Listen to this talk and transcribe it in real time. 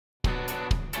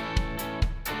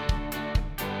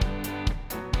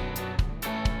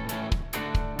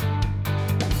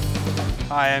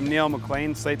Hi, I'm Neil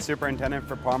McLean, Site Superintendent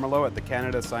for Pomerleau at the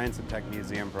Canada Science and Tech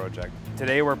Museum project.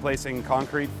 Today we're placing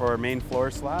concrete for main floor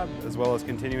slab, as well as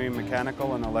continuing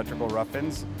mechanical and electrical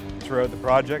rough-ins throughout the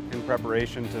project in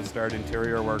preparation to start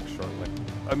interior work shortly.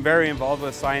 I'm very involved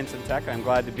with science and tech. I'm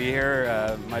glad to be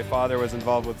here. My father was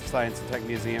involved with the Science and Tech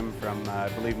Museum from, I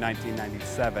believe,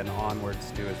 1997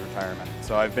 onwards to his retirement.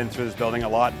 So I've been through this building a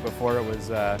lot before it was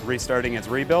restarting its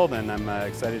rebuild, and I'm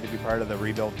excited to be part of the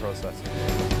rebuild process.